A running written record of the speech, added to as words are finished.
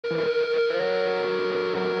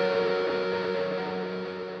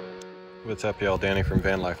What's up, y'all? Danny from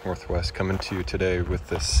Van Life Northwest coming to you today with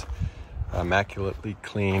this immaculately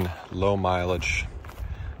clean, low mileage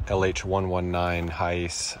LH119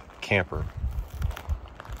 HiAce camper.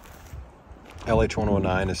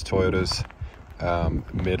 LH119 is Toyota's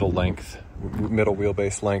middle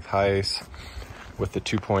wheelbase length HiAce with the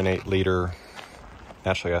 2.8 liter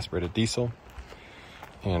naturally aspirated diesel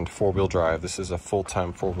and four-wheel drive. This is a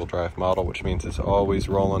full-time four-wheel drive model, which means it's always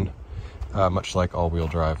rolling, much like all-wheel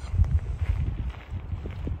drive.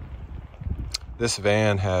 This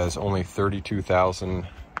van has only 32,000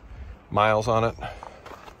 miles on it,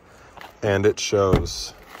 and it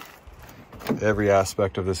shows. Every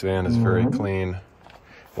aspect of this van is very clean.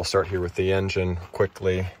 We'll start here with the engine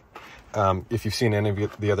quickly. If you've seen any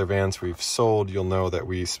of the other vans we've sold, you'll know that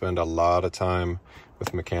we spend a lot of time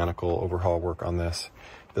with mechanical overhaul work on this.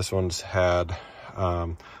 This one's had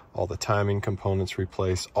all the timing components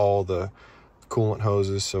replaced, all the coolant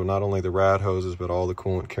hoses, so not only the rad hoses, but all the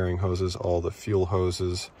coolant carrying hoses, all the fuel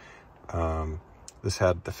hoses. This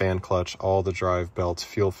had the fan clutch, all the drive belts,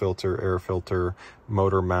 fuel filter, air filter,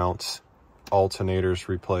 motor mounts, alternators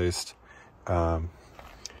replaced. Let's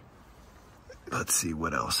see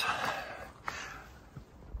what else.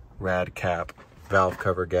 Rad cap, valve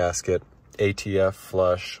cover gasket, ATF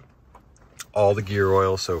flush, all the gear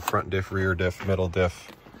oil, so front diff, rear diff, middle diff,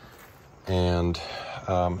 and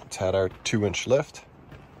it's had our 2-inch lift.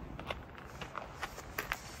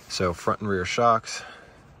 So front and rear shocks.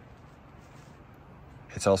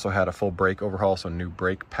 It's also had a full brake overhaul, so new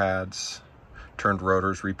brake pads, turned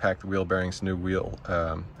rotors, repacked the wheel bearings, new wheel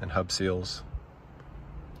and hub seals.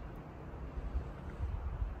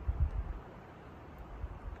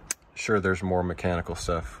 Sure, there's more mechanical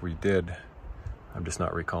stuff we did. I'm just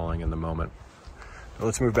not recalling in the moment. But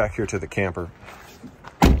let's move back here to the camper.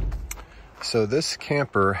 So this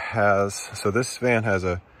van has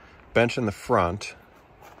a bench in the front,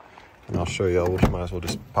 and I'll show you. We might as well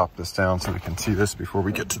just pop this down so we can see this before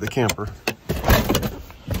we get to the camper.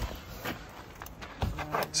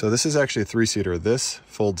 So this is actually a 3-seater. This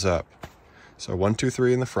folds up. So 1, 2,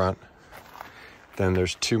 3 in the front. Then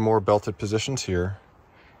there's 2 more belted positions here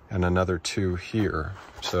and another 2 here.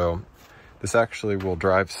 So this actually will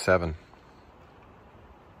drive 7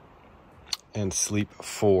 and sleep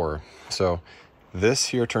 4. So this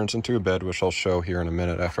here turns into a bed, which I'll show here in a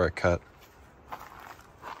minute after I cut.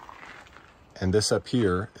 And this up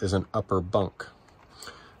here is an upper bunk.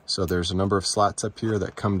 So there's a number of slats up here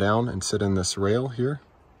that come down and sit in this rail here.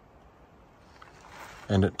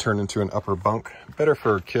 And it turned into an upper bunk. Better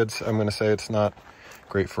for kids, I'm gonna say. It's not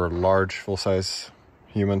great for large, full-size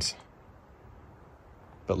humans,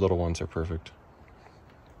 but little ones are perfect.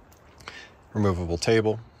 Removable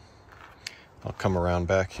table. I'll come around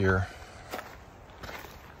back here.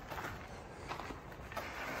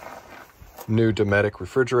 New Dometic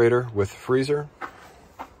refrigerator with freezer.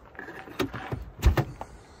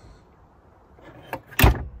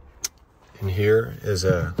 In here is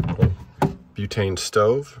a butane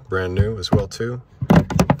stove, brand new as well too.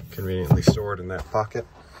 Conveniently stored in that pocket.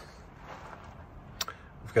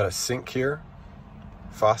 We've got a sink here,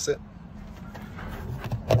 faucet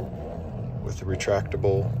with a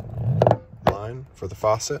retractable line for the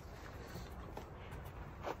faucet.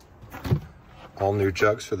 All new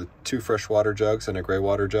jugs for the 2 freshwater jugs and a gray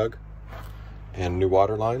water jug, and new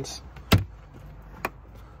water lines.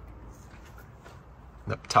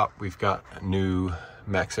 Up top we've got a new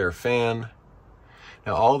Max Air fan.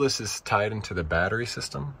 Now all this is tied into the battery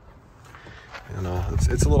system. You know,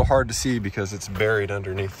 it's a little hard to see because it's buried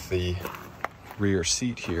underneath the rear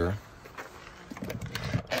seat here.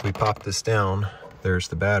 If we pop this down, there's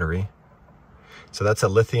the battery. So that's a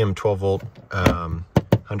lithium 12 volt,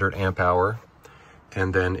 100 amp hour.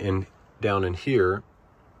 And then down in here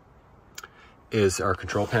is our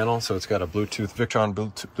control panel. So it's got a Victron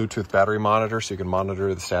Bluetooth battery monitor, so you can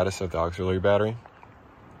monitor the status of the auxiliary battery.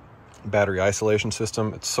 Battery isolation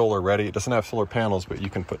system. It's solar ready. It doesn't have solar panels, but you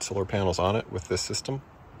can put solar panels on it with this system.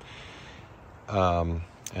 And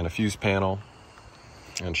a fuse panel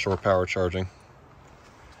and shore power charging.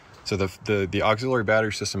 So the auxiliary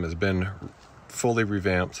battery system has been fully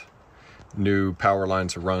revamped. New power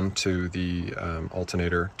lines run to the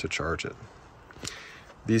alternator to charge it.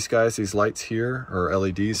 These lights here are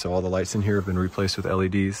LEDs, so all the lights in here have been replaced with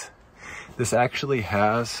LEDs. This actually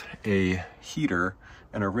has a heater,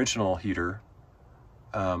 an original heater,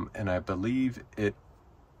 and I believe it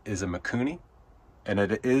is a Mikuni, and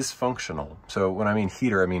it is functional. So when I mean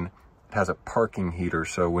heater, I mean it has a parking heater,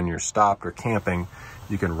 so when you're stopped or camping,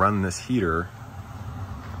 you can run this heater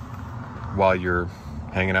while you're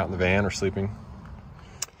hanging out in the van or sleeping.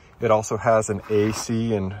 It also has an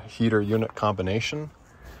AC and heater unit combination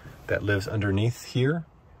that lives underneath here,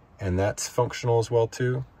 and that's functional as well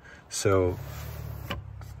too. So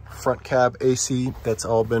front cab AC, that's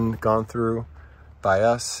all been gone through by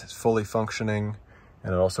us. It's fully functioning,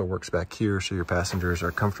 and it also works back here so your passengers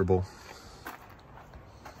are comfortable.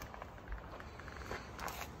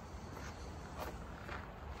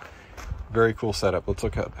 Very cool setup. Let's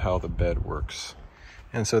look at how the bed works.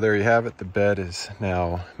 And so there you have it. The bed is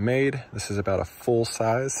now made. This is about a full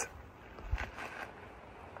size.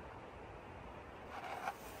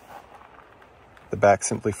 The back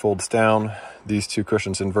simply folds down. These two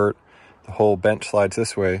cushions invert. The whole bench slides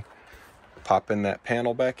this way. Pop in that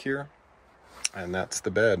panel back here, and that's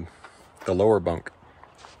the bed, the lower bunk.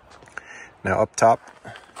 Now up top,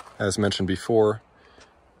 as mentioned before,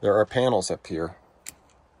 there are panels up here.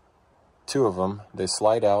 Two of them. They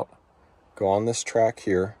slide out, go on this track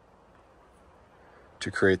here to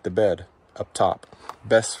create the bed up top.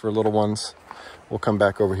 Best for little ones. We'll come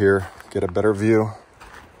back over here, get a better view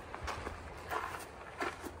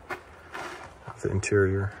of the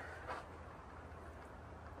interior.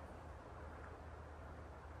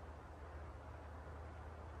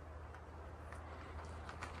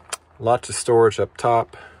 Lots of storage up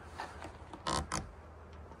top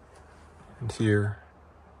and here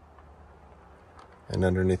and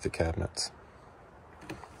underneath the cabinets.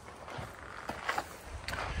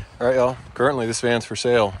 All right, y'all. Currently, this van's for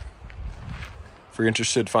sale. If you're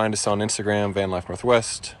interested, find us on Instagram, Van Life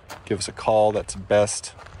Northwest. Give us a call, that's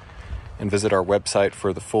best. And visit our website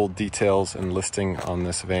for the full details and listing on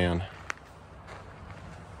this van.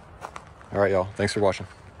 All right, y'all. Thanks for watching.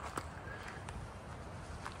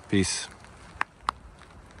 Peace.